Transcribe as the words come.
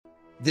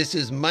This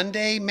is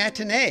Monday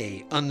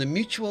Matinee on the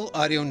Mutual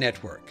Audio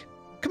Network.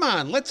 Come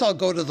on, let's all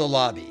go to the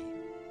lobby.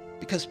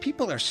 Because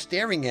people are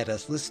staring at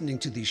us listening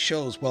to these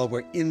shows while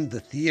we're in the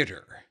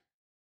theater.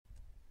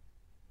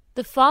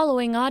 The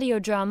following audio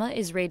drama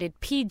is rated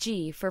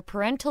PG for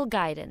parental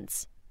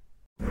guidance.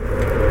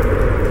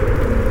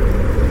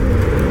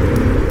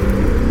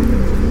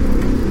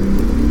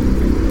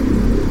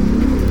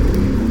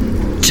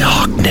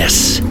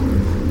 Darkness.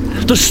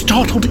 The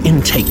startled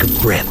intake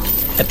of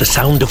breath at the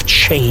sound of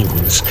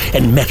chains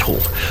and metal.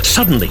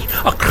 Suddenly,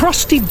 a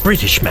crusty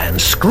British man,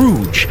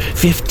 Scrooge,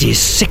 50s,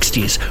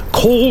 60s,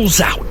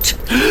 calls out.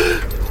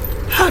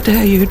 How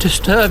dare you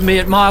disturb me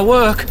at my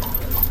work?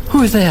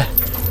 Who is there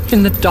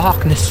in the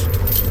darkness?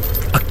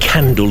 A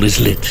candle is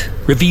lit,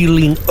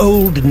 revealing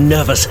old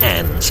nervous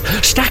hands,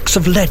 stacks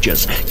of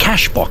ledgers,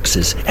 cash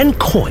boxes, and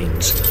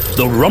coins.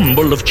 The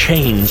rumble of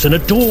chains and a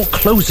door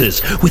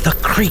closes with a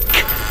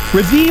creak,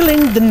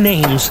 revealing the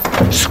names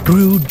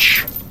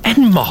Scrooge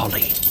and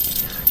Marley.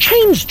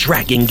 Chains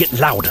dragging get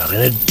louder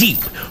in a deep,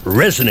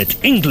 resonant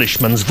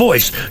Englishman's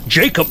voice.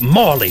 Jacob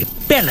Marley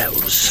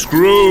bellows.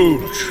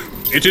 Scrooge,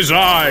 it is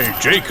I,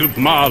 Jacob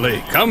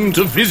Marley, come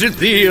to visit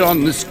thee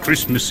on this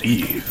Christmas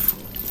Eve.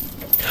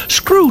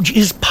 Scrooge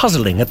is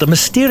puzzling at the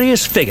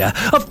mysterious figure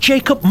of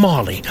Jacob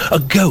Marley, a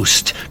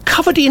ghost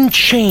covered in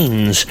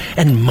chains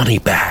and money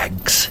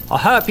bags. I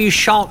hope you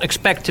shan't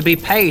expect to be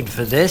paid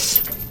for this.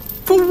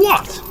 For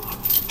what?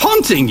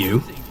 Haunting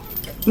you?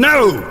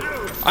 No,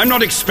 I'm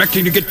not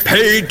expecting to get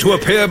paid to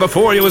appear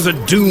before you as a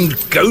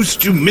doomed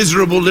ghost, you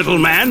miserable little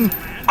man.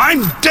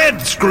 I'm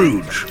dead,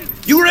 Scrooge.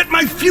 You were at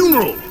my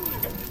funeral.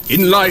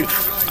 In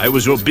life, I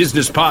was your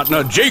business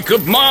partner,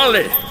 Jacob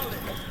Marley.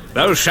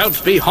 Thou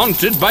shalt be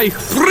haunted by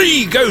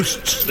 3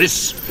 ghosts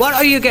this... What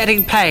are you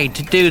getting paid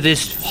to do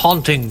this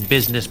haunting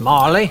business,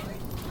 Marley?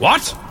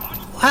 What?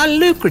 How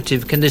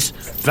lucrative can this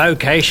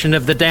vocation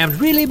of the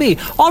damned really be?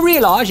 I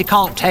realise you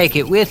can't take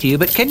it with you,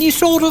 but can you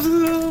sort of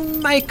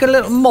make a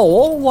little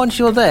more once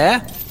you're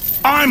there?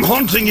 I'm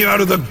haunting you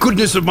out of the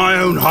goodness of my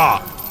own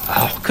heart.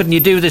 Oh, couldn't you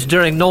do this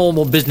during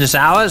normal business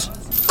hours?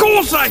 Of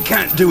course I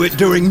can't do it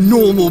during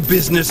normal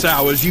business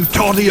hours, you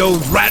toddy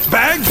old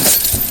ratbag.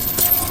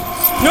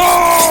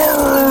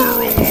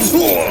 No!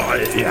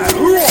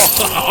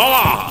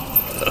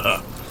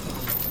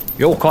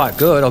 You're quite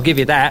good, I'll give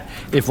you that,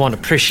 if one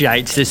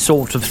appreciates this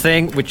sort of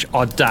thing, which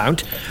I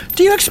don't.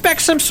 Do you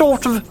expect some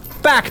sort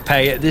of back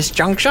pay at this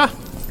juncture?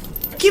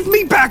 Give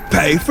me back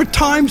pay for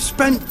time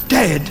spent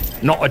dead?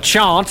 Not a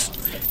chance.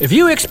 If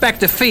you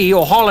expect a fee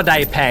or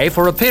holiday pay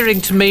for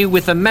appearing to me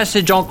with a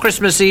message on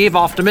Christmas Eve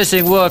after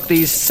missing work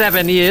these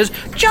 7 years,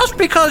 just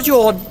because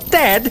you're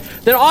dead,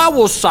 then I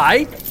will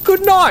say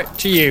good night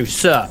to you,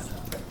 sir.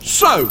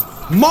 So,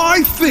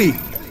 my fee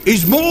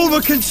is more of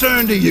a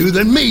concern to you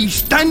than me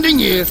standing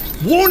here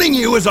warning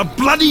you as a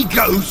bloody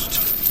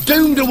ghost,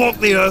 doomed to walk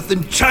the earth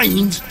in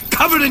chains,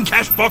 covered in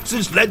cash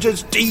boxes,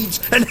 ledgers, deeds,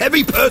 and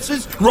heavy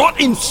purses,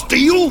 wrought in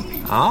steel?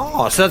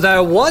 Oh, so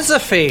there was a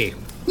fee.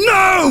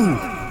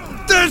 No!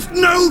 There's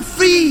no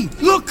fee!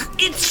 Look,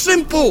 it's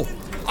simple.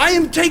 I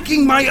am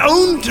taking my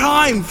own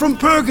time from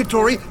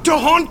purgatory to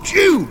haunt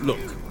you. Look,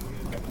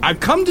 I've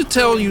come to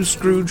tell you,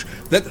 Scrooge,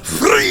 that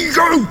 3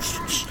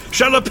 ghosts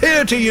shall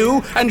appear to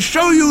you and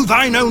show you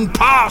thine own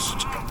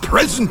past,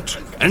 present,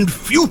 and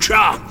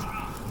future.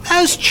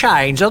 Those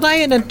chains, are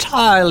they an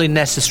entirely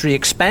necessary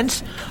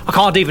expense? I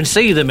can't even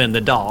see them in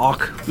the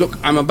dark. Look,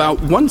 I'm about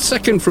 1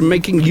 second from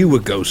making you a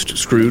ghost,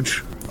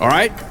 Scrooge. All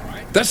right?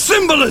 The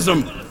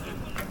symbolism!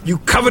 You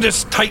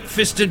covetous,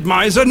 tight-fisted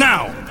miser.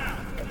 Now,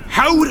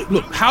 how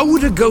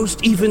would a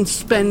ghost even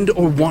spend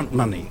or want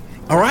money?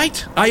 All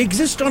right? I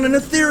exist on an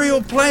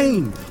ethereal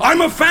plane.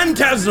 I'm a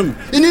phantasm,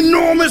 an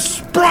enormous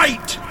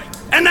sprite,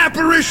 an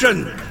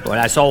apparition. Well,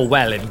 that's all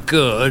well and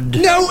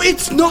good. No,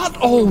 it's not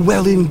all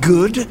well and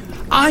good.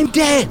 I'm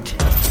dead.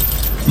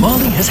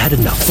 Marley has had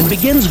enough and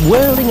begins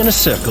whirling in a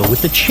circle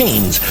with the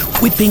chains,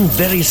 whipping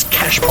various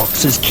cash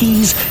boxes,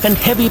 keys, and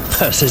heavy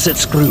purses at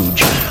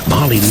Scrooge.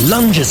 Marley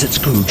lunges at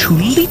Scrooge, who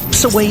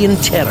leaps away in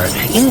terror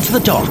into the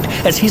dark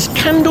as his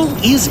candle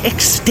is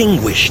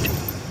extinguished.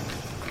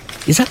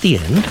 Is that the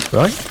end,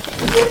 right?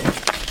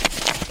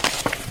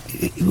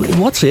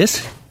 What's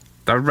this?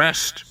 The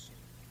rest.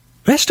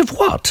 Rest of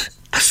what?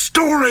 The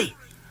story.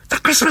 The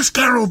Christmas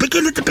Carol.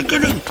 Begin at the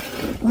beginning.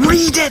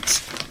 Read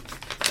it.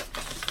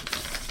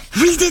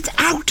 Read it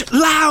out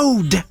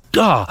loud!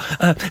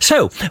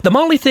 So the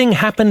Marley thing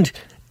happened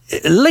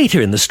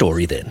later in the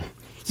story, then?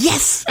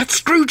 Yes, at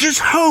Scrooge's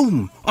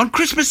home, on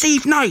Christmas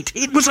Eve night.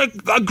 It was a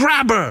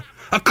grabber,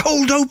 a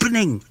cold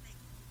opening.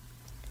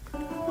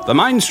 The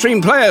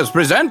Mindstream Players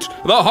present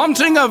The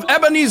Haunting of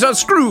Ebenezer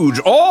Scrooge,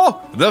 or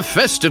The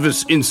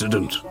Festivus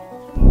Incident.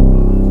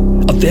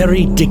 A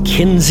very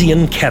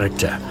Dickensian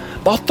character.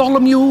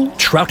 Bartholomew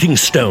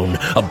Troutingstone,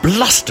 a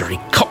blustery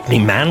Cockney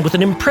man with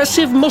an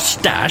impressive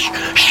moustache,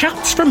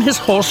 shouts from his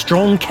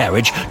horse-drawn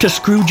carriage to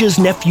Scrooge's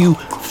nephew,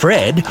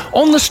 Fred,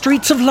 on the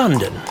streets of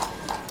London.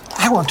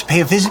 I want to pay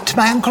a visit to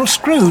my Uncle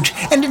Scrooge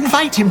and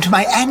invite him to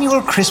my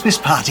annual Christmas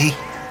party.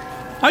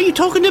 Are you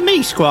talking to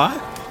me, Squire?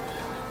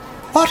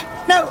 What?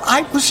 No,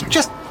 I was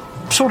just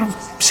sort of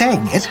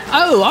saying it.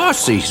 Oh, I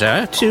see,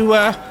 sir.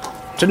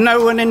 To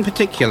no one in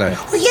particular.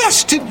 Well,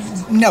 yes, to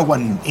no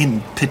one in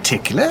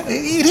particular.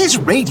 It is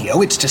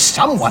radio. It's to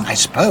someone, I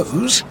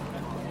suppose.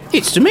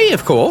 It's to me,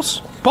 of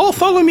course.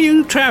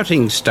 Bartholomew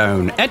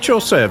Troutingstone, at your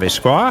service,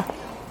 Squire.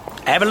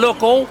 Have a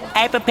look, all.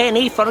 Half a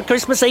penny for a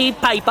Christmas Eve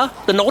paper.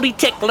 The Naughty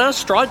Tickler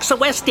strikes the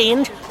West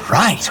End.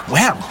 Right,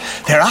 well,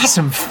 there are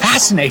some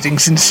fascinating,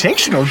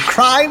 sensational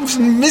crimes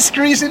and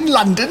mysteries in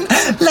London.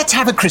 Let's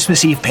have a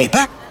Christmas Eve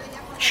paper.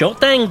 Sure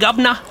thing,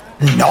 Governor.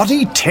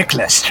 Naughty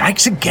Tickler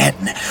strikes again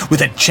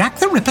with a Jack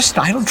the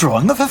Ripper-style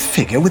drawing of a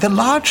figure with a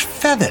large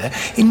feather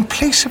in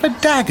place of a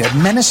dagger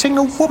menacing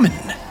a woman.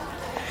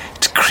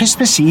 It's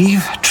Christmas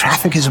Eve,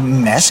 traffic is a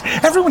mess,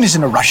 everyone is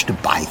in a rush to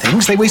buy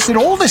things. They wasted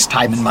all this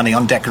time and money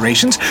on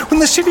decorations when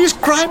the city is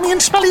grimy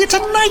and smelly. It's a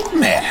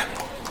nightmare.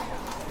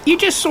 You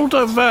just sort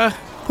of,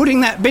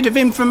 putting that bit of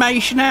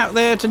information out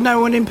there to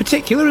no one in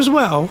particular as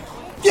well?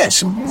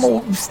 Yes,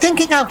 more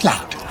thinking out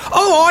loud.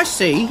 Oh, I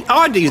see.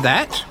 I do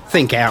that.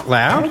 Think out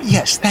loud.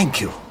 Yes, thank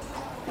you.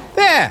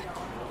 There.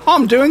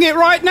 I'm doing it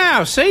right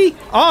now, see?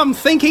 I'm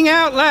thinking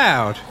out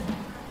loud.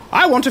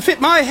 I want to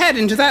fit my head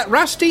into that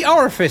rusty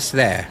orifice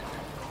there.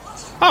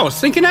 I was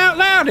thinking out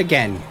loud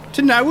again,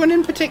 to no one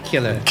in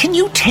particular. Can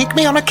you take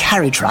me on a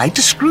carriage ride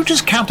to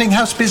Scrooge's counting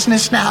house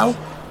business now?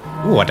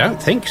 Oh, I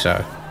don't think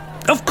so.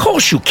 Of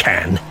course you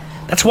can.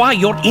 That's why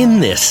you're in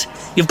this.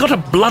 You've got a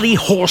bloody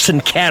horse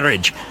and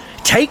carriage.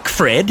 Take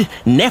Fred,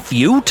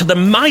 nephew, to the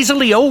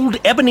miserly old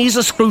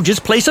Ebenezer Scrooge's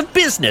place of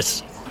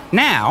business.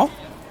 Now?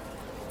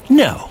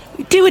 No,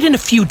 do it in a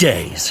few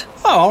days.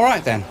 Oh, all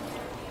right then.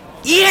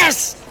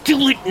 Yes,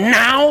 do it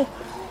now.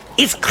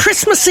 It's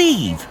Christmas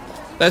Eve.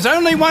 There's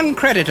only one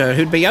creditor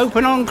who'd be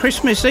open on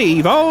Christmas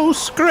Eve, old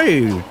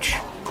Scrooge.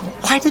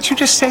 Why did you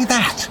just say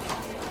that?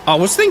 I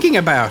was thinking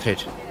about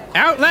it,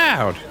 out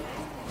loud.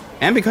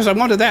 And because I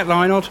wanted that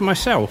line all to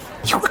myself.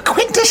 You were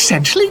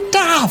quintessentially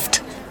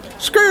daft.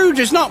 Scrooge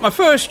is not my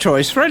first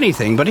choice for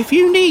anything, but if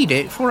you need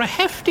it for a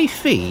hefty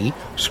fee,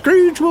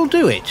 Scrooge will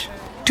do it.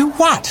 Do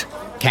what?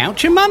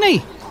 Count your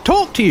money.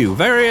 Talk to you.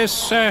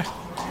 Various,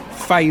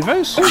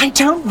 favours. I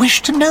don't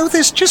wish to know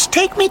this. Just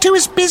take me to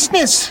his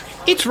business.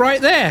 It's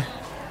right there.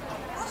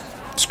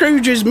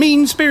 Scrooge's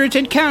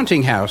mean-spirited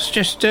counting house,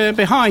 just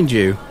behind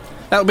you.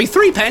 That'll be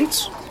 3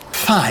 pence.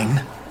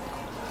 Fine.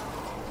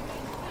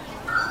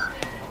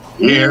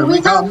 Here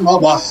we come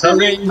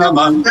a-wassailing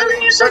among the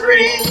leaves of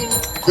green.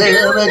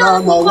 Here we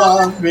come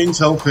a-wandering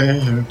so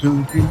fair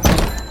to be.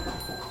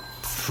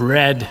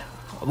 Fred,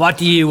 what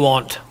do you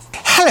want?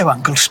 Hello,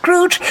 Uncle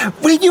Scrooge.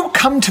 Will you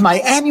come to my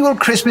annual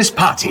Christmas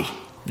party?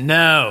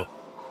 No.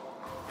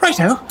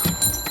 Righto.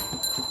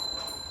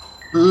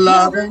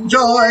 Love and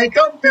joy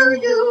come to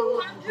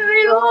you, and to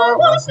your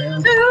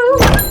wassail too.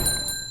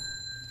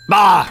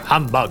 Bah,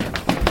 humbug.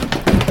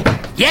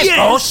 Yes,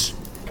 boss.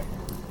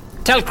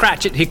 Tell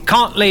Cratchit he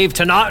can't leave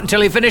tonight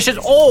until he finishes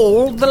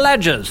all the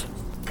ledgers.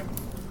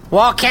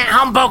 Why can't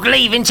Humbug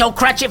leave until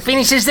Cratchit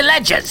finishes the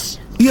ledgers?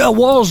 Yeah,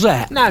 what's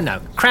that? No,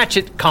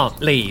 Cratchit can't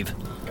leave.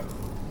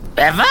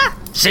 Ever?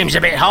 Seems a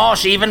bit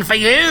harsh even for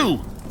you.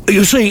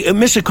 You see,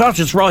 Mr.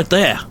 Cratchit's right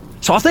there.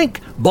 So I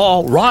think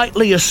Ball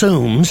rightly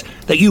assumes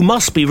that you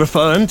must be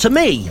referring to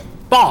me.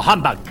 Bah,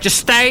 humbug. Just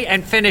stay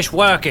and finish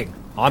working.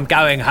 I'm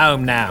going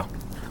home now.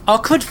 I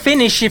could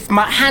finish if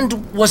my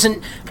hand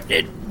wasn't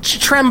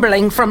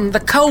trembling from the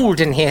cold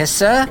in here,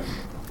 sir.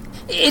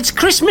 It's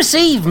Christmas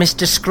Eve,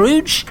 Mr.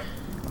 Scrooge.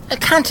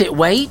 Can't it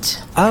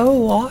wait?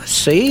 Oh, I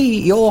see.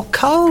 You're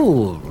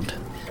cold.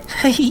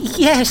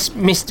 Yes,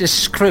 Mr.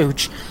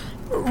 Scrooge.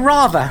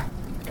 Rather.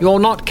 You're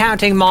not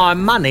counting my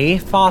money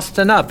fast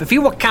enough. If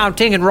you were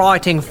counting and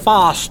writing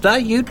faster,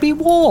 you'd be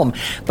warm.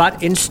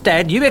 But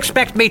instead, you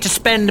expect me to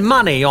spend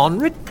money on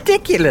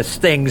ridiculous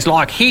things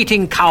like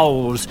heating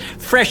coals,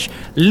 fresh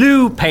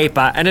loo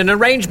paper, and an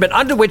arrangement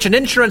under which an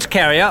insurance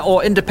carrier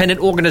or independent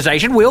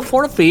organisation will,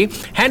 for a fee,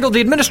 handle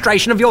the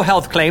administration of your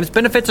health claims,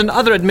 benefits, and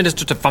other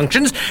administrative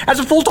functions as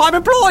a full-time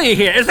employee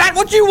here. Is that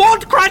what you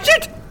want,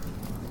 Cratchit?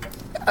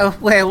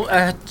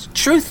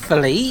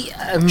 Truthfully...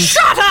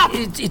 Shut up!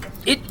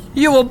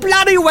 You will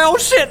bloody well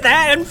sit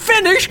there and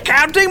finish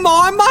counting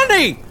my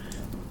money.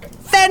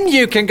 Then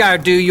you can go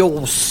do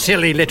your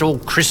silly little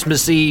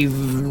Christmas Eve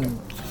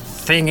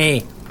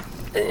thingy.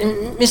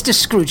 Mr.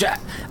 Scrooge,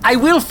 I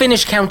will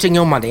finish counting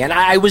your money, and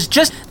I was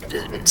just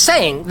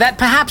saying that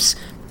perhaps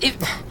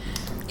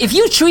if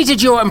you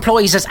treated your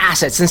employees as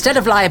assets instead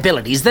of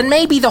liabilities, then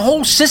maybe the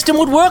whole system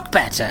would work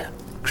better.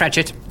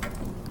 Cratchit,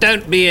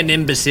 don't be an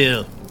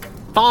imbecile.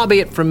 Far be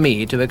it from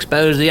me to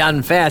expose the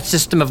unfair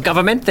system of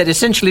government that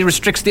essentially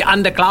restricts the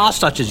underclass,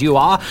 such as you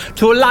are,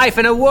 to a life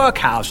in a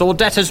workhouse or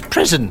debtor's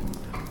prison.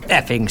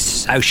 Effing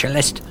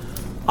socialist.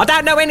 I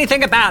don't know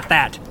anything about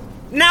that.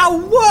 Now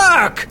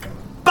work!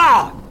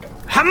 Bah!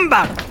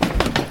 Humbug!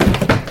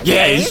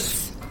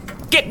 Yes?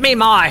 Get me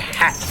my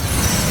hat.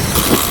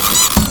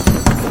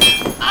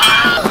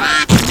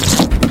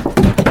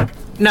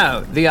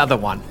 No, the other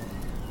one.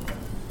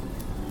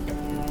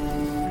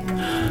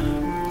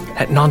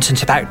 That nonsense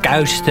about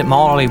ghosts that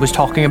Marley was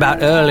talking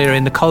about earlier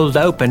in the cold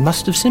open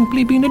must have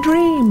simply been a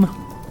dream. Knock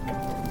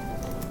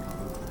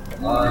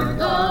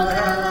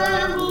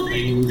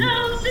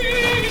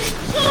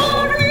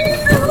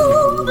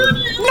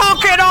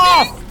it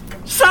off!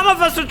 Some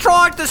of us are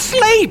trying to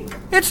sleep.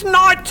 It's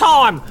night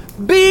time.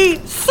 Be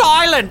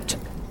silent.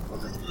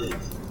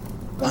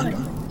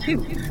 1,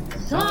 2.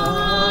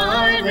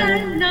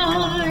 Silent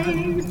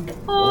night.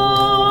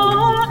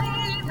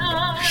 Holy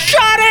night.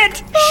 Shut it!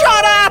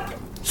 Shut up!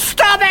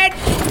 Stop it!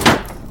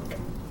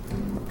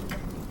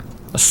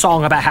 A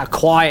song about how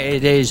quiet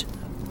it is.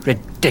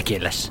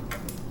 Ridiculous.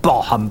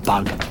 Bah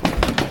humbug.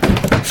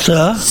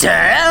 Sir?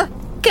 Sir?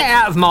 Get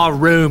out of my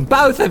room,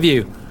 both of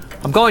you.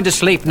 I'm going to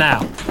sleep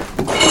now.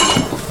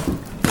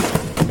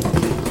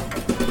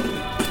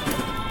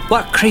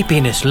 What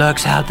creepiness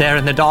lurks out there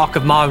in the dark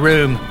of my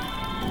room?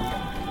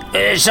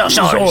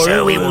 Sorry,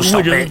 sir, we will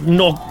stop it.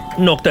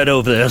 Knock that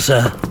over there,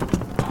 sir.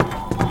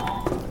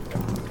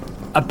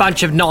 A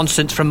bunch of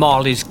nonsense from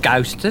Marley's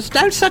ghost. There's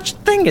no such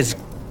thing as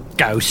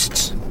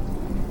ghosts.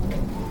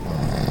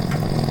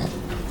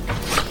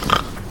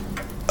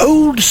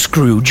 Old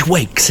Scrooge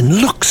wakes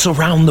and looks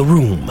around the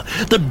room.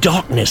 The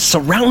darkness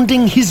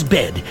surrounding his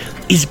bed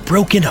is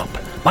broken up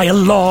by a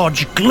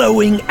large,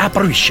 glowing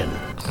apparition.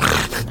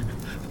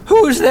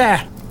 Who's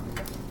there?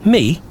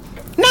 Me?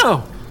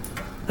 No.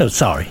 Oh,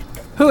 sorry.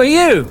 Who are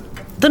you?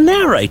 The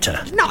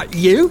narrator. Not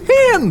you,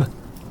 him.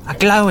 A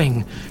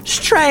glowing,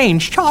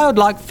 strange,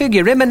 childlike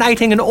figure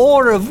emanating an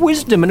aura of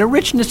wisdom and a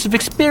richness of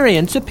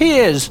experience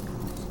appears.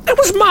 That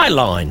was my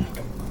line.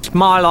 It's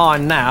my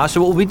line now,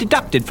 so it will be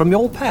deducted from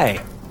your pay.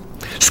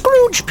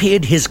 Scrooge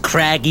peered his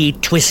craggy,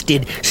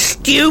 twisted,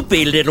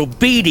 stupid little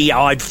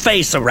beady-eyed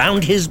face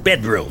around his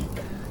bedroom.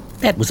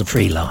 That was a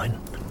free line.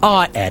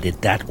 I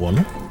added that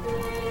one.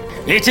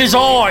 It is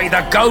I,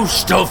 the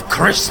ghost of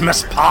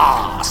Christmas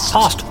past.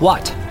 Past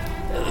what?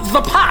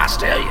 The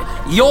past.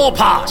 Your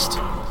past.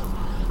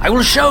 I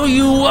will show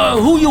you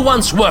who you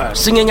once were,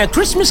 singing a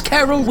Christmas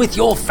carol with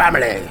your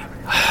family.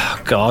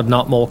 God,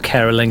 not more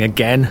caroling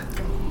again.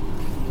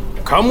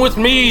 Come with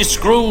me,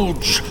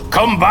 Scrooge.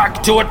 Come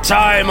back to a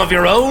time of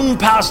your own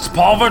past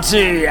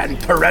poverty and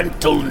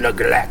parental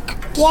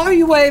neglect. Why are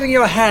you waving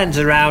your hands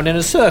around in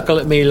a circle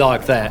at me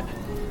like that?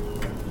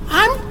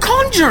 I'm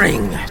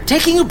conjuring,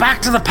 taking you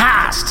back to the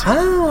past.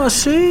 Oh, I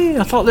see.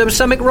 I thought there was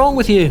something wrong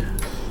with you.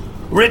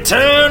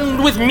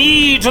 Return with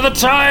me to the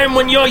time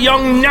when your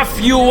young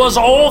nephew was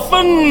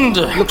orphaned.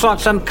 Looks like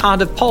some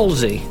kind of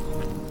palsy.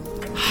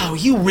 Oh,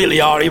 you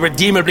really are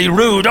irredeemably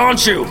rude,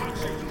 aren't you?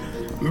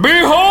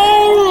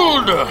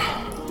 Behold!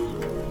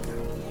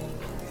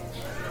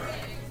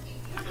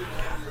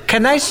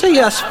 Can they see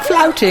us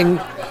floating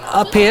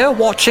up here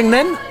watching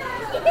them?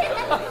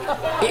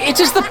 It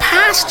is the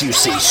past, you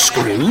see,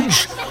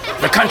 Scrooge.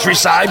 The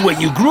countryside where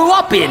you grew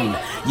up in.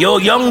 Your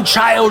young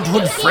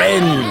childhood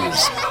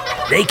friends.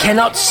 They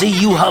cannot see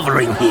you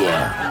hovering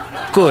here.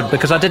 Good,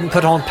 because I didn't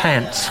put on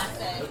pants.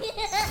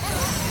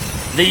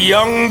 The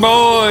young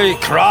boy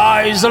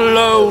cries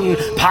alone,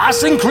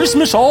 passing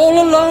Christmas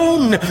all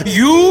alone.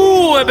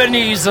 You,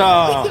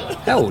 Ebenezer!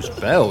 Hells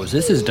bells,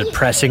 this is a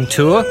depressing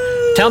tour.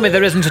 Tell me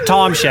there isn't a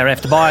timeshare I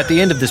have to buy at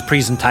the end of this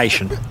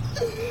presentation.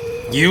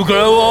 You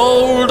grow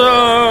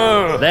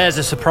older. There's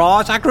a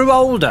surprise. I grew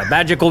older.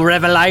 Magical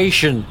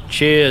revelation.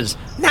 Cheers.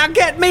 Now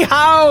get me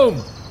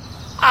home.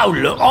 Oh,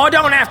 look, I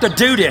don't have to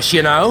do this,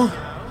 you know.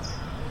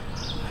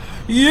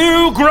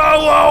 You grow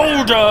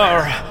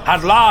older.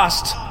 At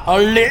last, a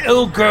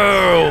little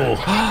girl.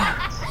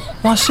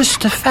 My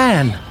sister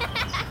Fan.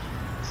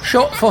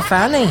 Short for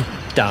Fanny.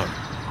 Don't.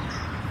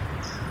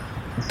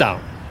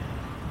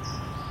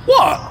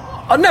 What?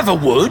 I never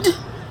would.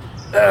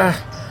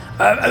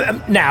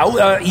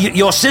 Now,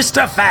 your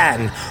sister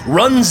Fan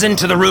runs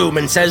into the room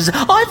and says,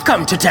 I've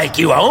come to take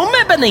you home,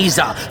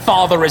 Ebenezer.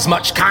 Father is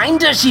much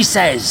kinder, she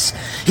says.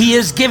 He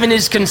has given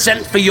his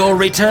consent for your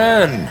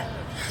return.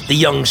 The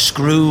young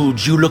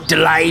Scrooge, you look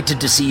delighted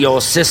to see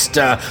your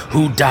sister,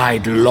 who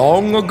died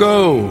long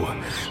ago.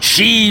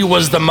 She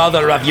was the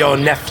mother of your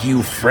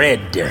nephew,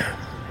 Fred.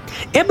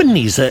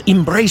 Ebenezer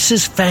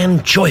embraces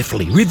Fan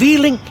joyfully,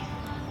 revealing...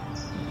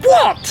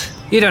 What?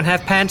 You don't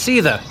have pants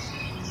either.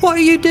 What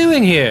are you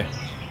doing here?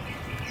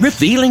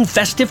 Revealing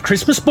festive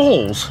Christmas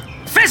balls.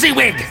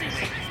 Fezziwig!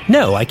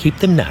 No, I keep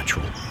them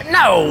natural.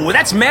 No,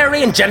 that's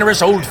merry and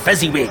generous old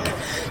Fezziwig.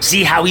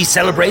 See how he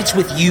celebrates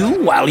with you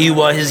while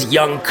you are his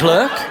young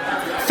clerk?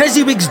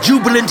 Fezziwig's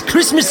jubilant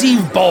Christmas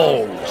Eve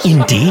balls.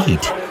 Indeed.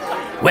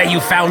 Where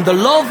you found the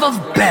love of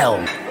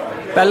Belle.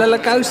 Bella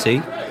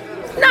Lugosi?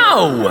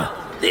 No!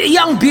 The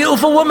young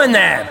beautiful woman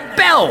there,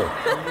 Belle.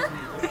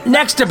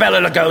 Next to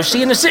Bella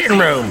Lugosi in the sitting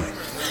room.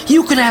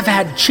 You could have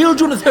had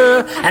children with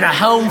her and a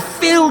home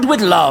filled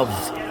with love.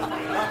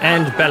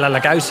 And Bella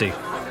Lugosi.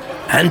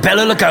 And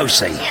Bella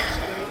Lugosi.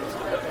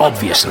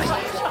 Obviously.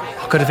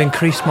 I could have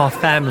increased my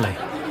family.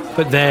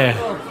 But there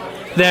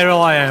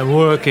I am,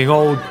 working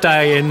all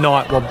day and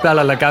night while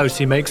Bella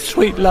Lugosi makes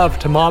sweet love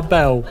to my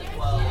Belle.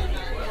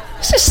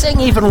 Is this thing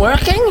even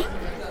working?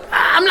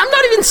 I'm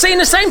not even seeing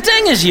the same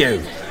thing as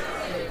you.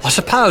 I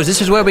suppose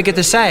this is where we get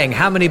the saying,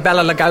 how many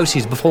Bela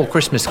Lugosi's before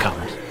Christmas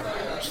comes?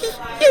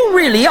 You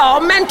really are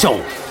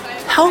mental.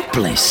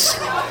 Helpless.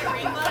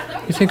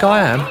 You think I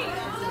am?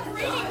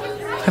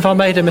 Have I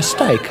made a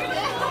mistake?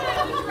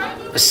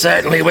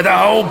 Certainly with the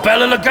whole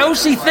Bela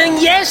Lugosi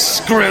thing,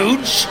 yes,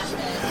 Scrooge.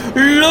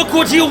 Look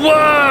what you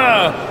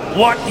were!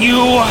 What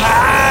you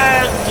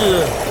had!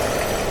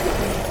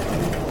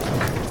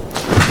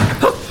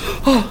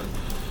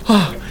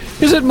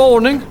 Is it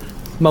morning?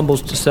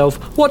 Mumbles to self.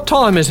 What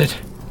time is it?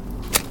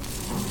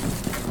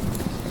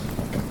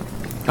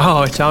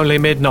 Oh, it's only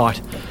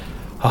midnight.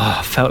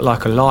 Oh, felt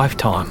like a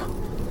lifetime.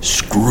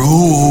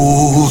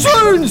 Scrooge!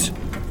 Bones!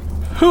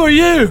 Who are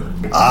you?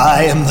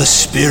 I am the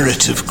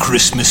spirit of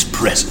Christmas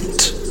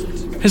present.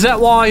 Is that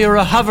why you're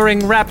a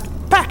hovering wrapped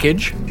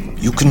package?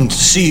 You can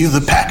see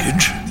the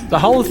package. The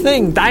whole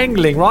thing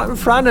dangling right in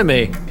front of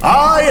me.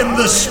 I am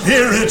the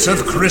spirit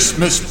of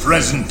Christmas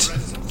present.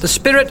 The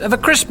spirit of a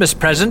Christmas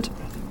present?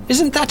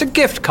 Isn't that a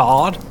gift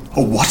card?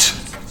 A what?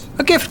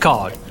 A gift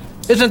card.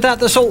 Isn't that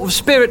the sort of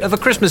spirit of a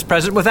Christmas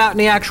present without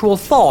any actual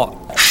thought?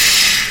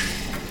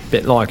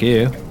 Bit like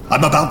you.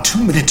 I'm about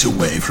 2 minutes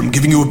away from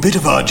giving you a bit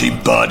of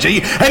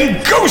argy-bargy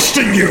and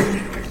ghosting you!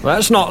 Well,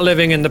 that's not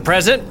living in the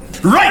present.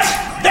 Right!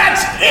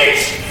 That's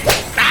it!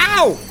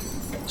 Ow!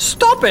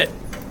 Stop it!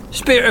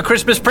 Spirit of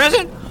Christmas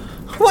present?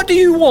 What do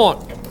you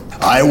want?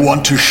 I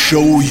want to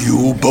show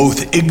you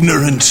both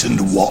ignorance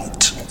and want.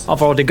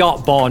 I've already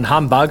got born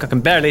humbug. I can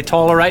barely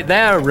tolerate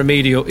their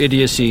remedial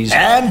idiocies.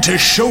 And to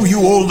show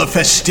you all the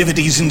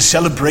festivities and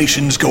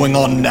celebrations going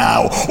on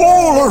now,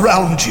 all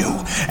around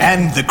you,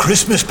 and the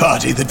Christmas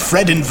party that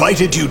Fred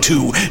invited you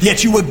to,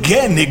 yet you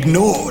again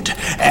ignored,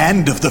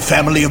 and of the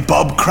family of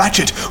Bob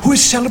Cratchit, who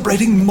is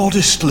celebrating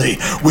modestly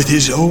with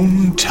his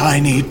own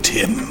Tiny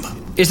Tim.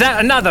 Is that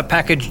another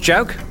package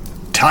joke?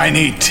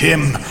 Tiny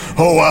Tim.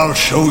 Oh, I'll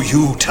show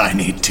you,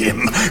 Tiny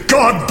Tim.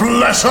 God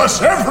bless us,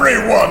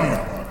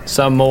 everyone!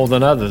 Some more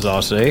than others, I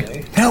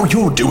see. Now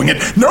you're doing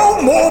it.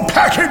 No more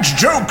package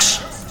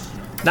jokes!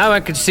 No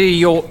one can see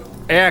your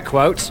air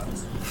quotes.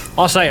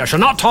 I say I shall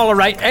not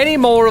tolerate any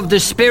more of the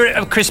spirit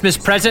of Christmas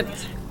present.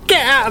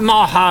 Get out of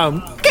my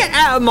home. Get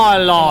out of my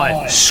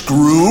life.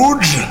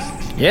 Scrooge?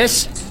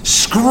 Yes?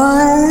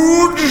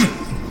 Scrooge?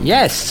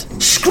 Yes.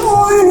 Scrooge!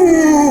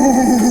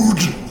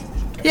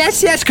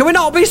 Yes, yes. Can we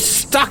not be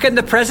stuck in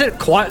the present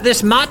quite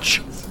this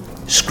much?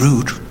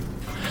 Scrooge?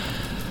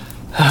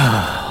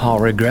 I'll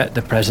regret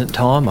the present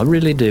time, I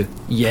really do.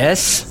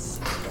 Yes?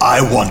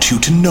 I want you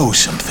to know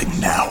something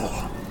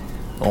now.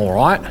 All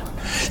right.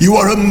 You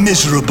are a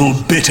miserable,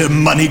 bitter,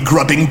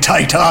 money-grubbing,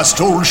 tight-assed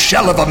old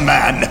shell of a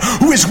man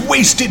who has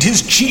wasted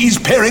his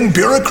cheese-paring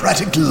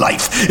bureaucratic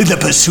life in the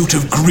pursuit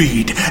of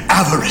greed,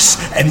 avarice,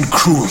 and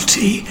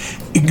cruelty,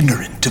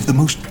 ignorant of the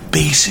most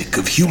basic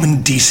of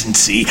human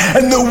decency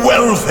and the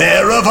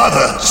welfare of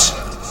others.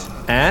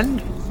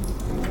 And?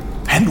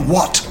 And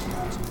what?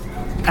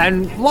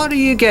 And what are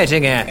you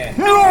getting at?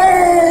 No!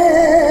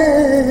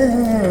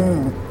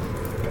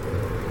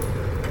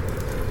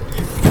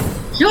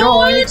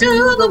 Joy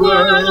to the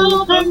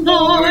world, the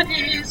Lord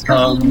is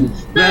come.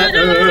 Let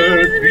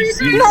earth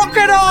receive. Knock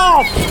it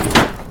off!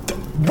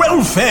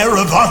 Welfare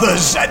of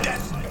others and...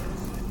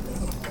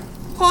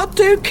 I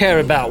do care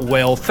about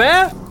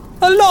welfare.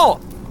 A lot.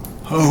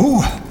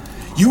 Oh,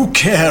 you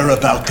care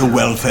about the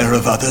welfare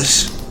of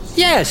others?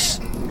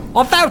 Yes.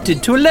 I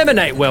voted to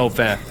eliminate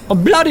welfare.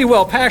 I'm bloody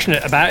well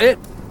passionate about it.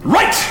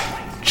 Right!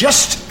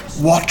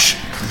 Just watch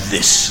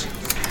this.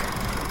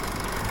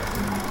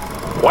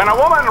 When a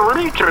woman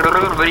reaches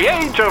the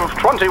age of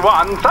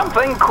 21,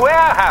 something queer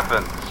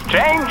happens.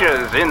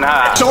 Changes in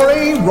her.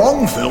 Sorry,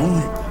 wrong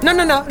film.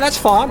 No, that's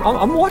fine.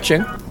 I'm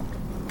watching.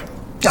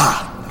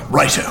 Ah,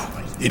 righto.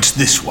 It's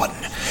this one.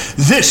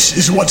 This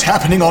is what's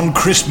happening on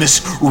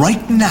Christmas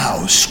right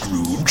now,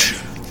 Scrooge.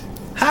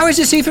 How is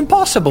this even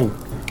possible?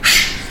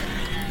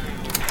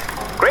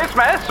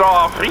 Christmas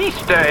or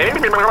feast day,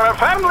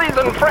 families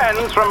and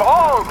friends from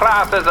all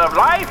classes of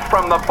life,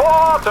 from the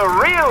poor to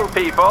real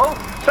people,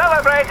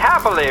 celebrate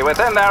happily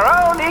within their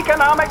own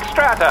economic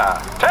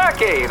strata.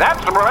 Turkey,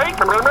 that's right,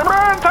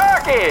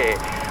 turkey!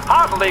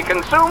 Heartily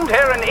consumed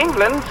here in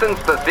England since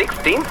the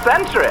 16th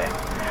century.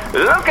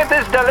 Look at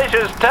this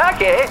delicious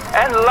turkey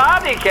and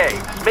lardy cakes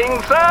being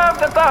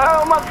served at the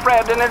home of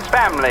Fred and his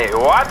family.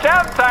 Watch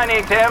out,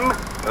 Tiny Tim.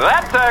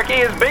 That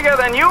turkey is bigger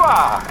than you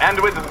are, and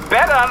with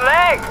better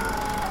legs.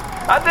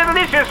 A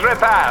delicious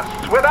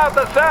repast, without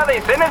the surly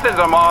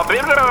cynicism or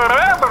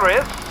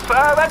avarice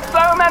that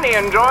so many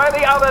enjoy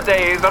the other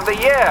days of the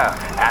year.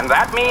 And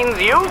that means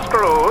you,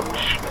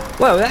 Scrooge.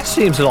 Well, that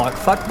seems like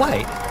fun.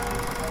 Wait.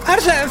 How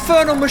does that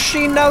infernal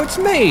machine know it's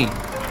me?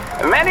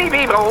 Many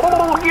people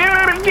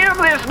give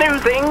this new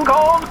thing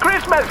called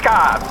Christmas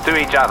cards to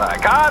each other.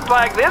 Cards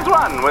like this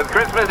one, with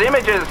Christmas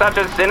images such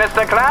as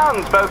sinister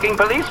clowns poking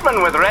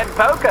policemen with red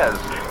pokers,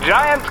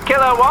 giant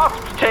killer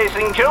wasps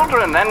chasing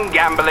children, and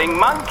gambling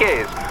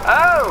monkeys.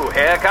 Oh,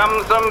 here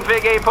comes some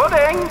figgy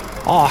pudding.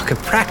 Oh, I can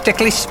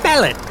practically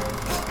smell it.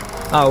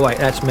 Oh, wait,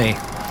 that's me.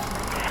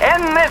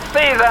 End this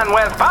season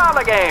with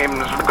parlour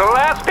games,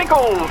 glass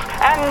pickles,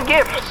 and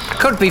gifts.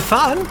 Could be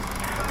fun.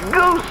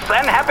 Goose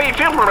and happy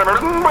children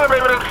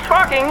with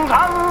stockings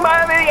hung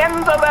by the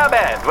ends of their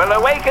bed will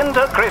awaken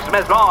to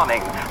Christmas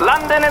morning.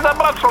 London is a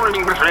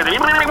bustling city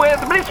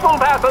with blissful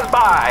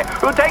passers-by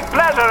who take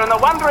pleasure in the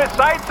wondrous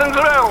sights and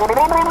thrills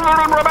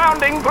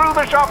rebounding through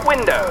the shop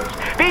windows.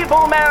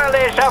 People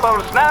merrily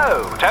shovel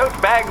snow, tote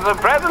bags of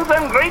presents,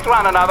 and greet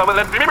one another with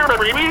a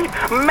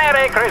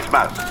Merry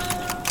Christmas.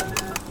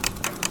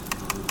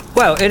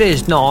 Well, it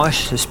is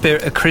nice, the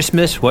spirit of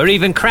Christmas, where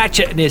even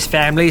Cratchit and his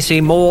family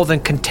seem more than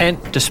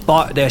content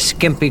despite their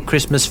skimpy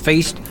Christmas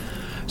feast.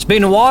 It's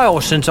been a while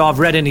since I've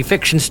read any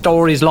fiction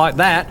stories like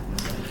that.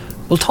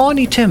 Will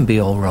Tiny Tim be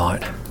all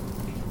right?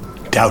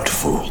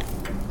 Doubtful.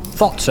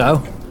 Thought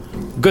so.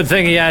 Good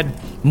thing he had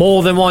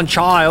more than one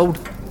child.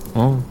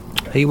 Well,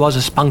 he was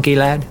a spunky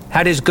lad,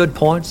 had his good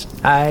points.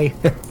 Hey,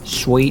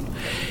 sweet.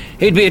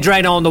 He'd be a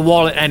drain on the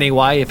wallet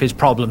anyway if his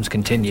problems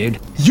continued.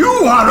 You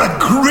are a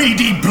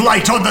greedy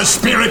blight on the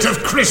spirit of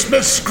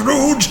Christmas,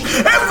 Scrooge!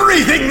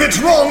 Everything that's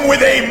wrong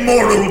with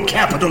amoral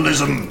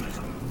capitalism!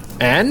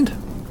 And?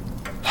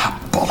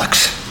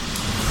 Bollocks.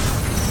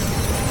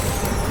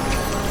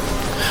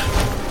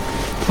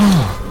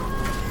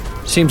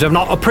 Seems I'm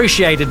not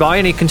appreciated by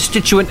any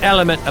constituent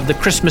element of the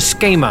Christmas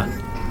schema.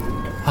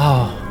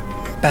 Oh,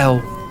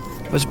 Belle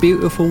was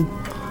beautiful.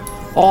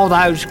 All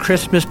those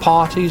Christmas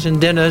parties and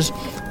dinners,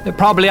 they're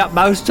probably up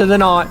most of the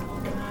night.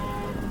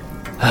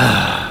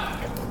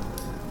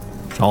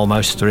 It's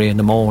almost 3 in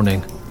the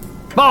morning.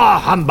 Bah,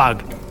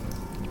 humbug!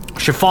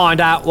 Should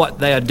find out what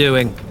they are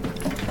doing.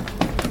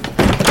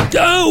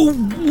 Oh,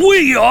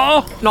 we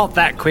are! Not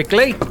that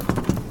quickly.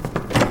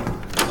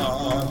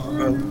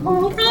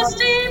 Oh,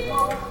 frosty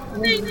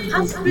morning,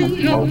 as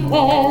we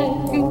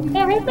walk,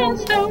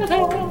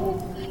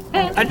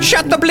 And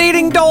shut the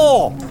bleeding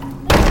door!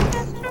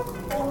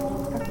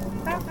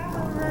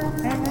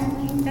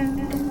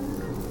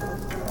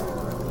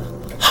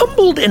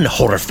 Humbled and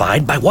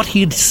horrified by what he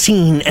had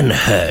seen and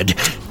heard,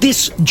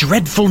 this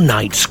dreadful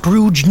night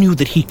Scrooge knew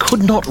that he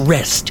could not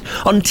rest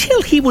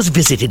until he was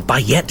visited by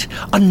yet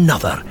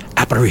another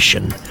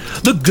apparition.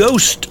 The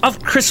ghost of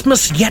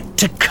Christmas yet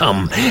to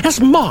come, as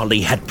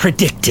Marley had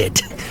predicted.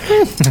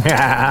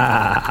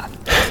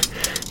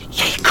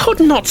 He could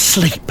not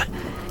sleep.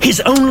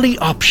 His only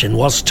option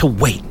was to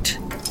wait.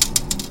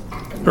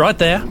 Right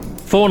there,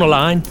 4 on a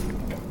line.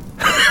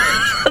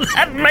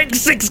 That makes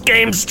 6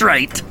 games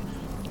straight.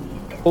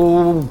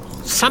 Oh,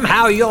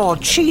 somehow you're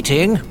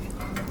cheating.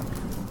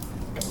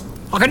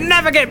 I could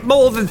never get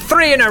more than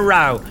 3 in a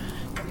row.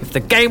 If the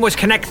game was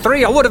Connect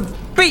 3, I would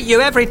have beat you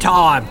every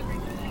time.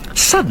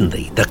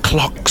 Suddenly, the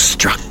clock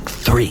struck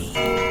 3.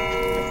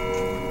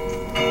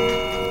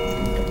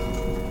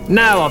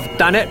 Now I've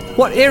done it.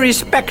 What eerie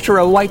spectre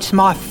awaits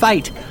my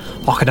fate?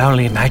 I could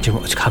only imagine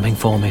what was coming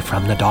for me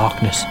from the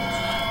darkness.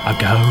 A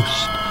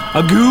ghost,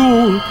 a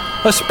ghoul,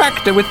 a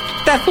spectre with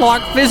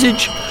death-like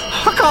visage.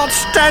 I can't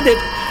stand it.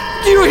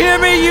 Do you hear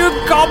me, you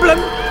goblin?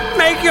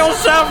 Make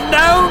yourself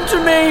known to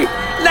me.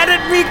 Let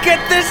me get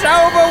this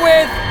over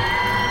with.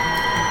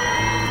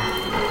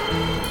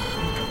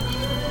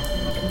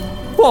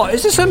 What,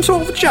 is this some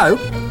sort of a joke?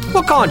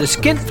 What kind of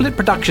skinflint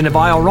production have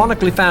I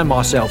ironically found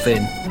myself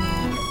in?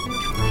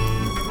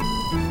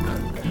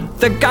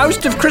 The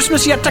ghost of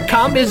Christmas yet to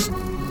come is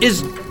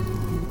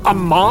a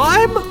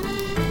mime?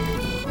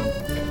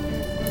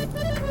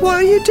 What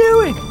are you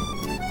doing?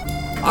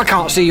 I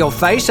can't see your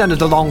face under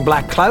the long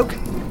black cloak.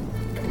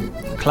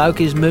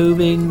 Cloak is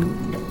moving,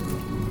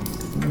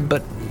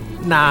 but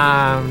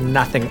nah,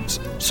 nothing.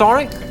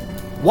 Sorry?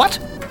 What?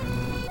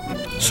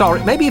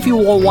 Sorry, maybe if you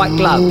wore white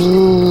gloves.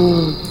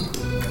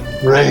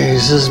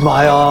 Raises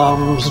my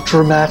arms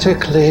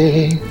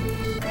dramatically.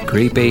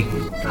 Creepy.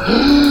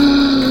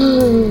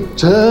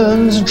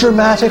 Turns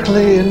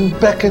dramatically and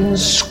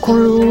beckons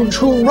Scrooge,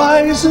 who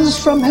rises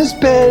from his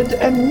bed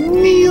and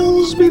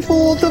kneels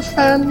before the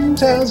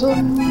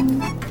phantasm.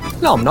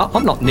 No, I'm not.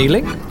 I'm not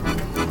kneeling.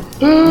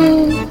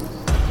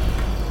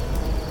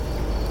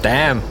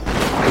 Damn.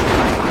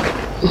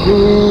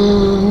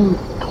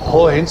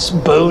 Points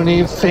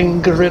bony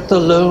finger at the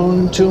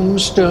lone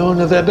tombstone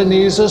of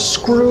Ebenezer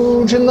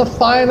Scrooge in the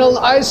final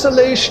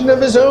isolation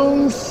of his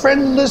own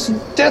friendless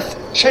death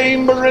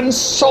chamber and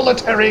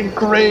solitary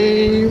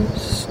grave.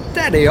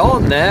 Steady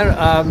on there.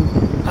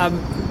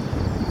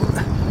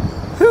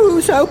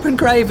 Whose open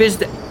grave is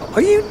that?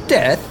 Are you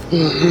death?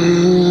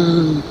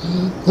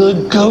 The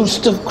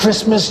ghost of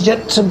Christmas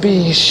yet to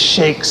be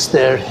shakes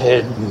their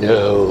head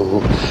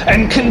no,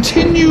 and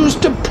continues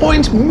to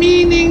point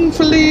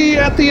meaningfully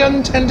at the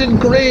untended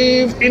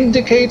grave,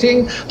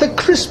 indicating the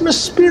Christmas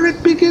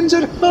spirit begins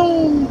at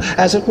home,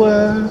 as it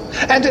were,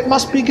 and it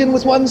must begin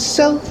with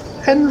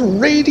oneself and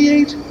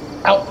radiate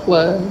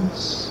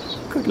outwards.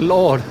 Good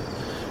Lord,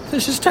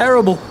 this is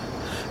terrible.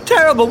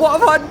 Terrible, what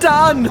have I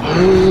done?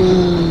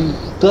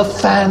 The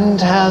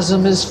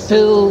phantasm is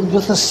filled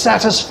with the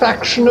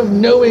satisfaction of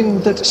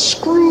knowing that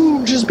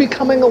Scrooge is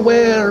becoming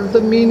aware of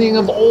the meaning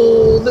of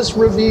all this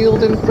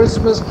revealed in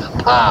Christmas,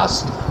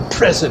 past,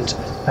 present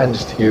and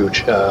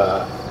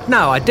future.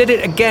 No, I did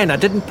it again. I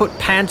didn't put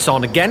pants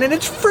on again, and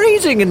it's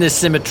freezing in this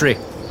cemetery.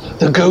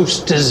 The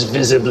ghost is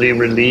visibly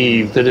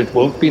relieved that it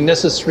won't be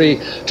necessary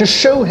to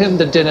show him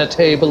the dinner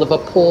table of a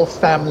poor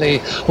family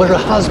where a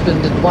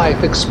husband and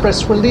wife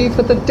express relief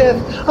at the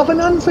death of an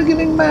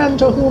unforgiving man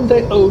to whom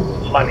they owed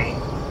money,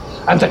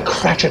 and the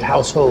Cratchit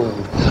household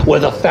where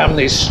the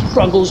family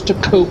struggles to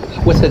cope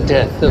with the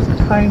death of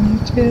Tiny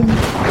Tim.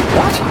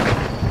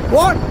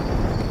 What?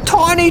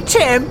 Tiny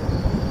Tim?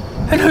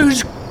 And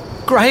whose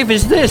grave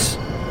is this?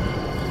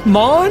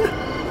 Mine?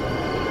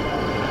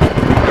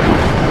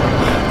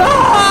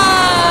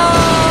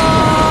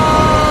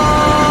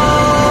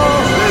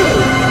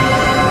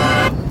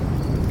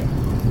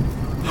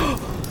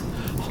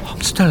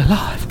 I'm still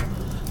alive.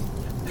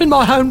 In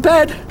my own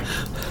bed.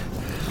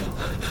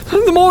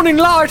 In the morning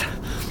light.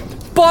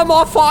 By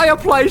my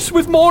fireplace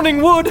with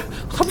morning wood.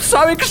 I'm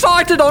so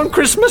excited on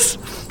Christmas.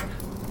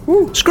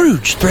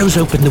 Scrooge throws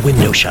open the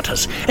window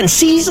shutters and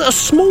sees a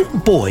small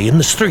boy in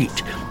the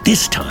street,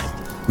 this time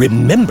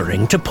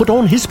remembering to put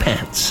on his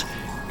pants.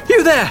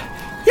 You there,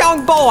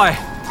 young boy!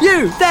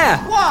 You there!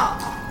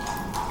 What?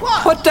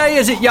 What day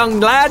is it, young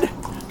lad?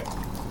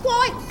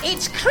 Why,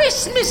 it's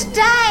Christmas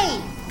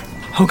Day!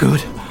 Oh,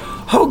 good.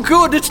 Oh,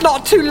 good, it's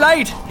not too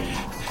late.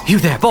 You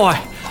there, boy.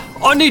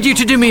 I need you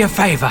to do me a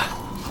favour.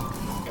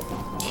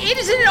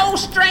 Isn't it all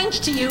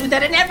strange to you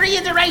that in every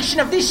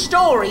iteration of this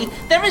story,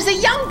 there is a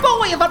young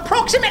boy of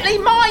approximately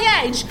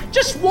my age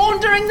just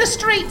wandering the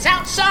streets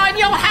outside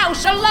your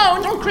house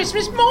alone on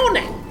Christmas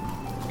morning?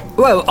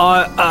 Well,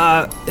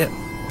 I've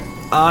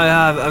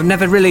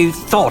never really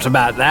thought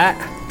about that.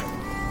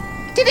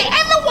 Did it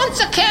ever once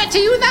occur to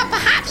you that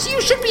perhaps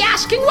you should be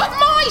asking what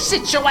my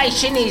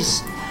situation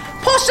is?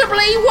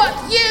 Possibly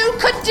what you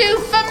could do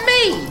for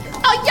me?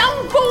 A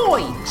young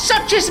boy,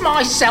 such as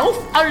myself,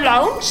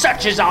 alone,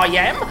 such as I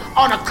am,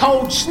 on a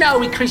cold,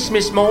 snowy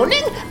Christmas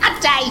morning, a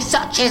day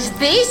such as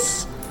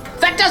this,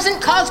 that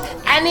doesn't cause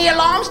any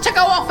alarms to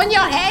go off in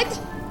your head?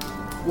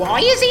 Why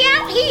is he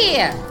out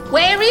here?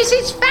 Where is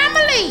his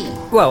family?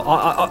 Well,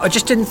 I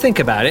just didn't think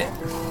about it.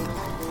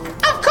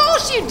 Of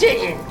course you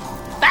didn't.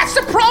 That's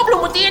the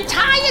problem with the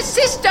entire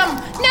system.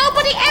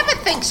 Nobody ever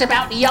thinks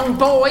about the young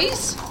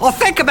boys. I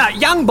think about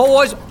young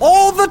boys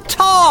all the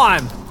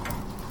time.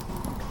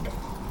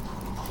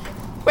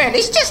 Well,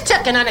 this just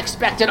took an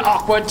unexpected,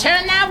 awkward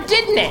turn now,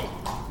 didn't it?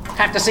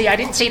 Have to say I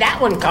didn't see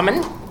that one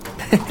coming.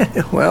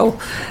 Well,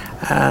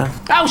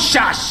 Oh,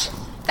 shush!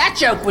 That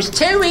joke was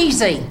too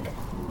easy.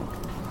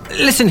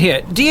 Listen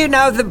here, do you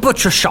know the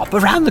butcher shop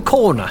around the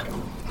corner?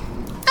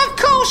 Of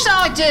course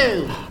I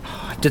do.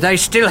 Do they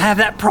still have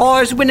that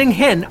prize-winning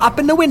hen up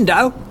in the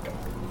window?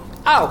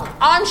 Oh,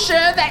 I'm sure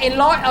that in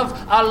light of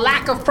a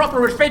lack of proper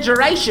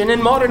refrigeration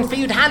and modern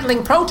food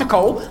handling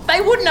protocol,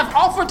 they wouldn't have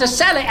offered to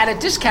sell it at a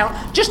discount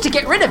just to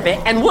get rid of it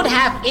and would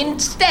have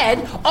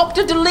instead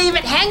opted to leave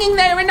it hanging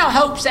there in the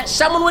hopes that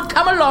someone would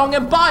come along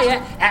and buy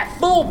it at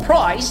full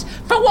price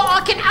for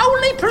what I can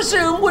only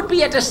presume would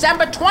be a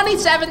December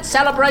 27th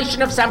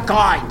celebration of some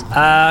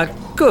kind.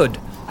 Good.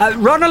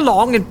 Run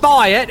along and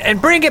buy it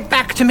and bring it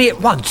back to me at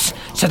once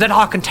so that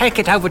I can take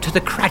it over to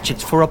the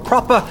Cratchits for a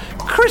proper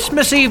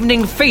Christmas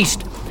evening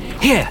feast.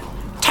 Here,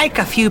 take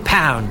a few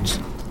pounds.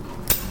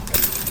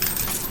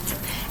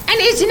 And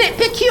isn't it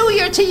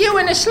peculiar to you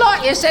in the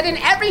slightest that in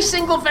every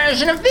single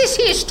version of this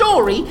here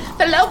story,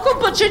 the local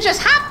butcher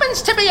just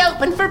happens to be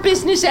open for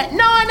business at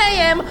 9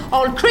 a.m.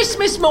 on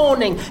Christmas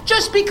morning,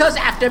 just because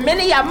after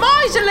many a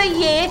miserly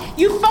year,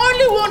 you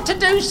finally want to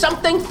do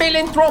something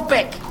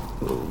philanthropic?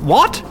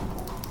 What?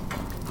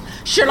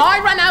 Shall I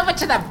run over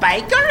to the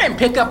baker and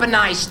pick up a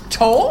nice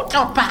tort,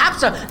 or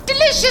perhaps a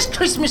delicious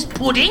Christmas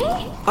pudding?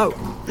 Oh,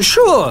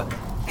 sure.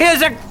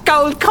 Here's a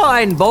gold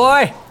coin,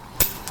 boy.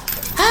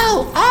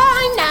 Oh,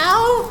 I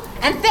know.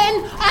 And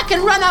then I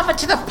can run over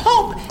to the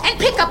pub and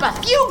pick up a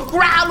few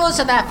growlers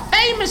of their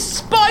famous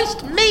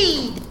spiced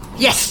mead.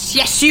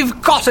 Yes,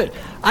 you've got it.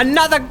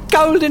 Another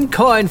golden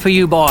coin for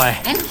you, boy.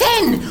 And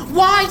then,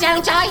 why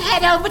don't I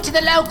head over to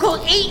the local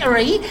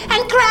eatery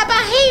and grab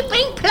a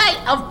heaping plate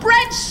of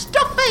bread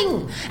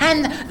stuffing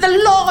and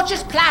the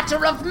largest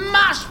platter of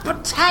mashed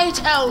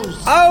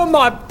potatoes? Oh,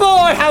 my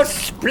boy, how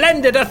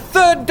splendid. A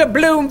third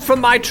doubloon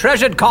from my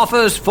treasured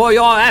coffers for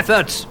your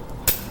efforts.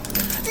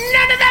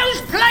 None of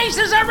those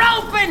places are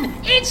open.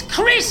 It's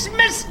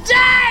Christmas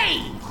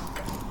Day.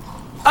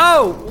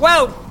 Oh,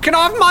 well, can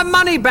I have my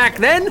money back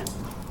then?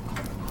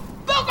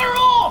 Bugger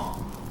off!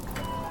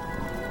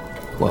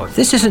 Well, if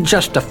this isn't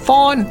just a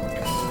fine.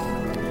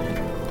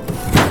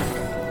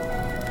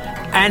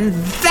 And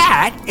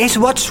that is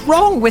what's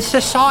wrong with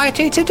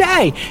society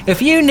today.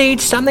 If you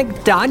need something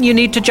done, you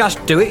need to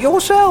just do it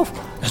yourself.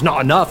 It's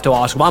not enough to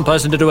ask one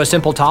person to do a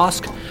simple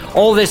task.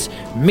 All this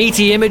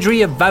meaty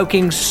imagery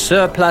evoking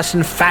surplus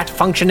and fat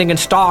functioning in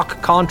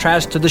stark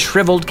contrast to the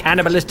shriveled,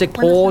 cannibalistic,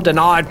 poor,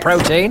 denied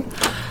protein.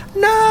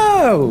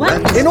 No!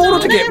 In order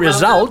to get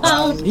results,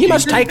 you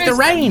must take the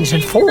reins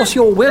and force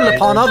your will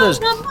upon others,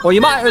 or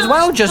you might as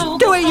well just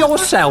do it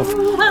yourself.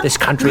 This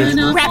country is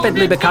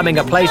rapidly becoming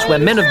a place where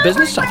men of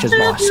business, such as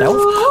myself,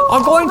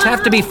 are going to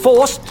have to be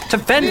forced to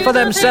fend for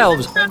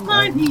themselves.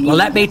 Well,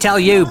 let me tell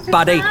you,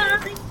 buddy,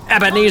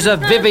 Ebenezer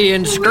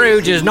Vivian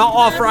Scrooge is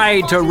not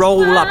afraid to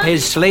roll up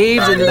his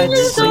sleeves and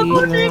let's see... A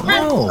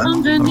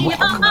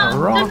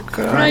rock.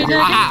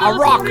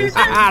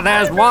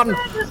 There's one.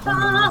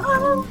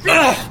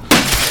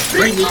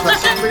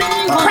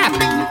 Crap!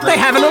 They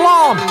have an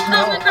alarm.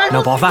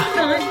 No bother.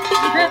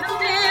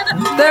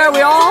 There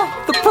we are,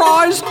 the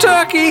prize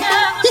turkey. You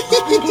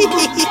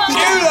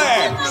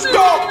there!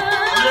 Stop!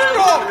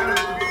 Stop!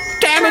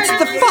 Damn, it's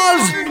the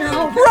fuzz!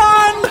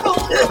 Run!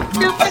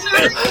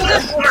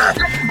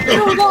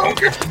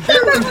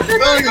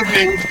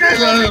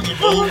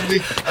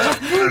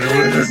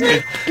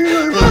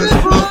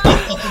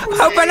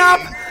 Open up!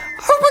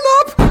 Open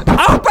up!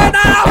 Open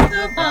up!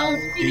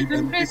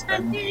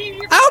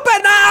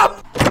 Open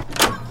up!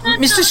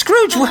 Mr.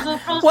 Scrooge,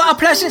 what a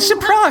pleasant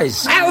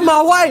surprise. Out of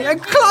my way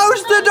and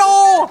close the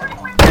door!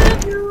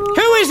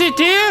 Who is it,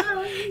 dear?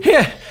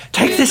 Here,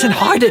 take this and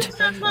hide it.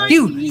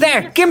 You,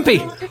 there,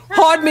 Gimpy,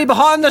 hide me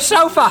behind the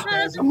sofa.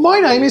 My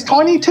name is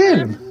Tiny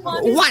Tim.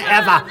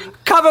 Whatever,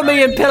 cover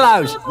me in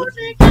pillows.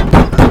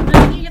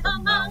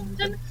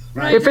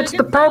 If it's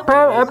the Popo,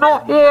 I'm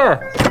not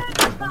here.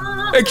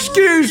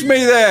 Excuse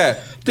me there.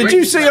 Did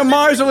you see a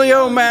miserly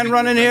old man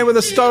running here with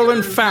a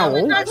stolen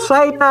fowl?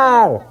 Say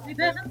no.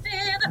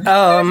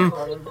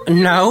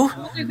 No.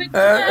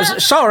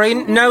 Sorry,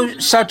 no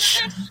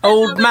such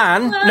old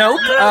man. Nope.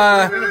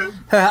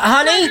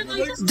 Honey,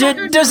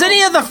 does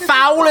any of the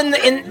fowl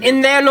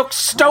in there look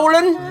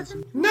stolen?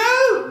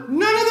 No,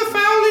 none of the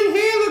fowl in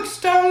here looks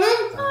stolen.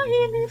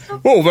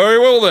 Oh, very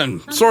well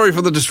then. Sorry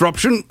for the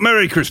disruption.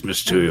 Merry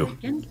Christmas to you.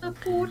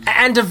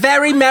 And a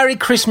very Merry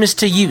Christmas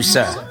to you,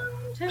 sir.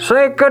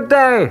 Say good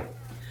day.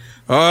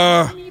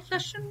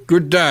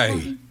 Good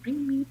day.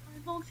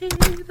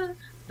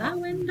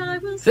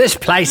 This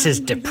place is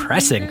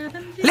depressing.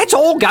 Let's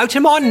all go to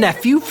my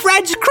nephew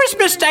Fred's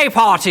Christmas Day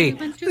party.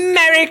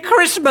 Merry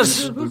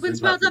Christmas!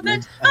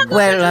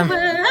 Well,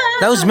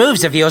 those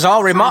moves of yours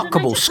are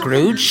remarkable,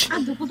 Scrooge.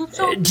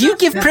 Do you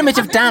give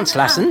primitive dance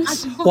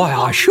lessons? Why,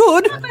 I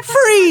should.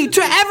 Free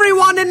to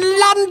everyone in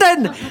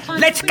London.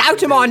 Let's go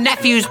to my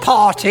nephew's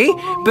party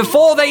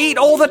before they eat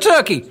all the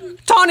turkey.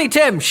 Tiny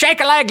Tim, shake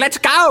a leg, let's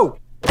go.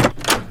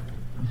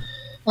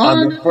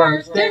 On the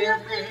first day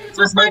of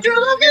Christmas, my true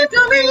love gave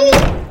to me.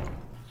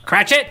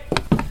 Cratchit?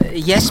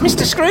 Yes,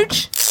 Mr.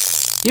 Scrooge?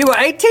 You were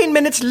 18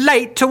 minutes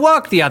late to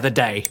work the other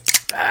day.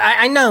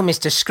 I know,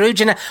 Mr. Scrooge,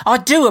 and I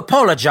do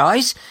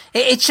apologise.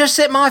 It's just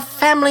that my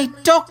family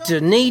doctor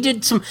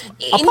needed some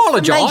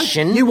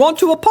information. You want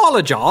to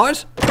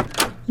apologise?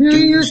 Do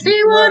you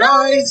see what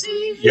I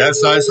see?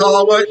 Yes, I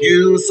saw what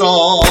you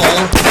saw.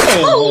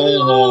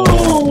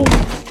 Oh.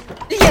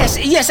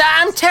 Yes,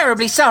 I'm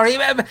terribly sorry.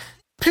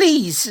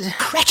 Please.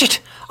 Cratchit,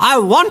 I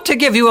want to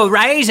give you a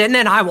raise and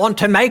then I want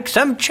to make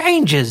some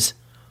changes.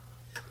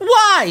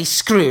 Why,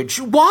 Scrooge?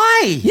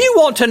 Why? You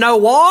want to know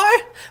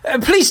why?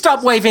 Please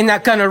stop waving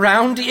that gun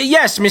around.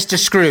 Yes, Mr.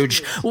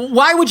 Scrooge.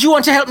 Why would you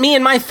want to help me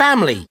and my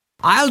family?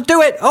 I'll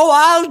do it. Oh,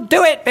 I'll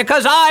do it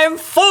because I am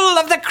full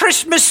of the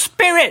Christmas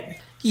spirit.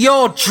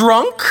 You're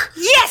drunk?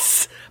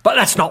 Yes! But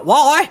that's not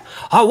why.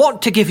 I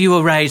want to give you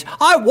a raise.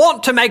 I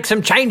want to make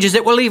some changes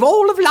that will leave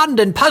all of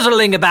London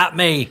puzzling about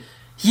me.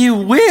 You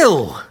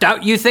will?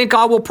 Don't you think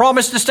I will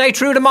promise to stay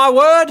true to my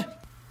word?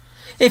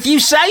 If you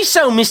say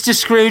so, Mr.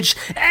 Scrooge.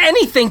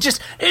 Anything,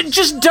 just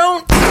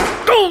don't...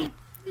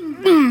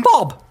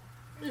 Bob,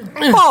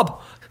 I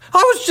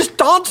was just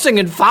dancing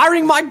and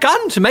firing my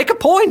gun to make a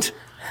point.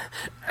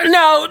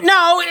 No,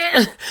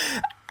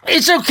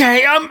 it's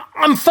okay.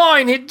 I'm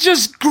fine. It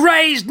just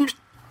grazed me.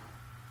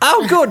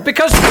 Oh, good,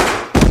 because...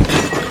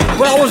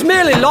 Well, I was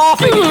merely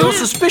laughing at your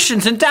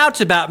suspicions and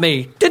doubts about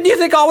me. Didn't you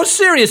think I was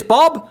serious,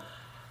 Bob?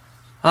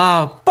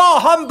 Oh, bah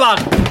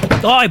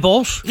humbug! Aye,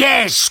 boss.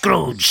 Yes,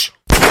 Scrooge.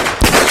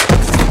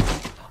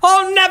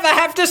 I'll never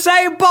have to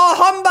say bah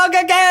humbug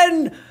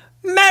again!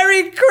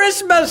 Merry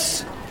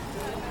Christmas!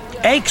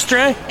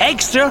 Extra.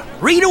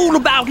 Read all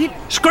about it.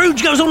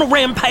 Scrooge goes on a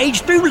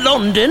rampage through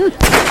London.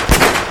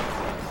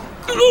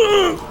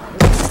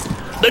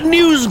 The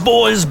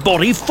newsboy's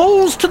body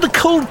falls to the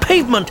cold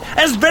pavement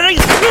as very...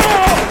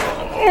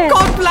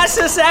 God bless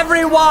us,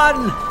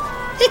 everyone!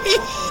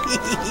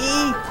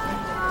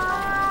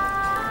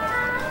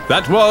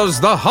 That was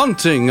The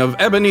Haunting of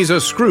Ebenezer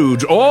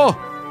Scrooge, or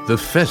The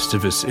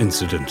Festivus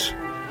Incident.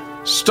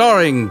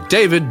 Starring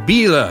David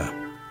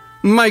Beeler,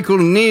 Michael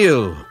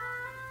Neal,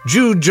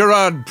 Jude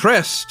Gerard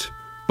Prest,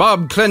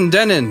 Bob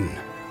Clendenin,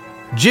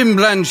 Jim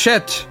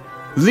Blanchett,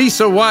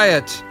 Lisa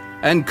Wyatt,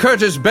 and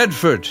Curtis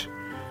Bedford.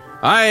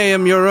 I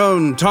am your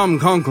own Tom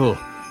Conkle.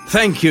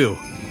 Thank you,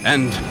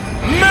 and...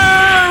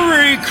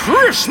 Merry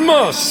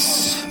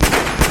Christmas!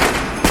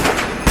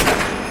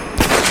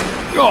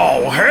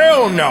 Oh,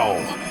 hell no!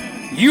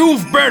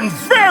 You've been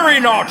very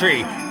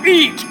naughty,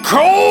 eat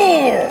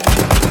coal!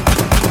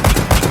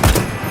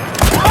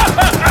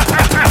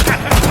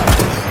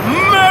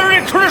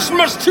 Merry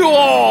Christmas to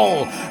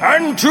all,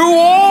 and to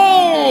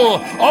all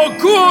a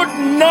good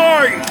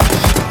night!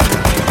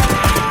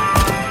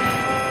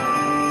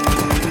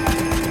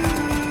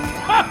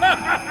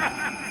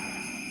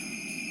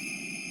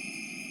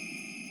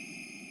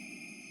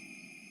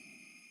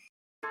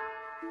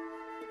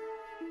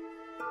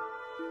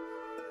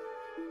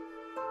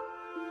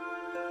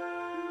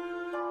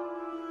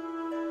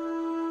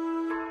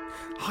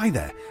 Hi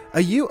there.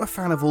 Are you a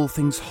fan of all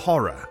things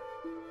horror?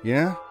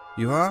 Yeah?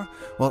 You are?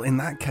 Well, in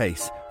that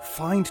case,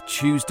 find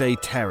Tuesday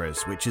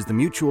Terrors, which is the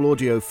Mutual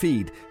audio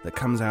feed that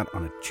comes out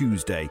on a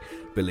Tuesday,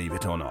 believe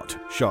it or not.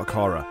 Shock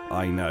horror,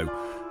 I know.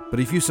 But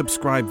if you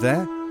subscribe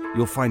there,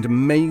 you'll find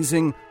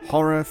amazing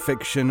horror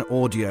fiction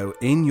audio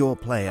in your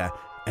player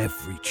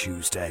every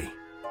Tuesday.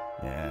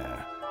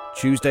 Yeah.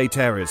 Tuesday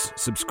Terrors.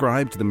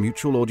 Subscribe to the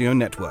Mutual Audio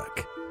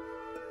Network.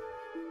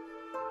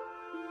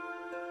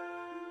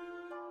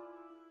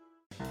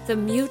 The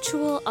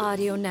Mutual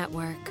Audio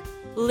Network.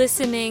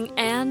 Listening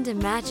and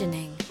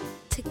imagining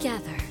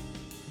together.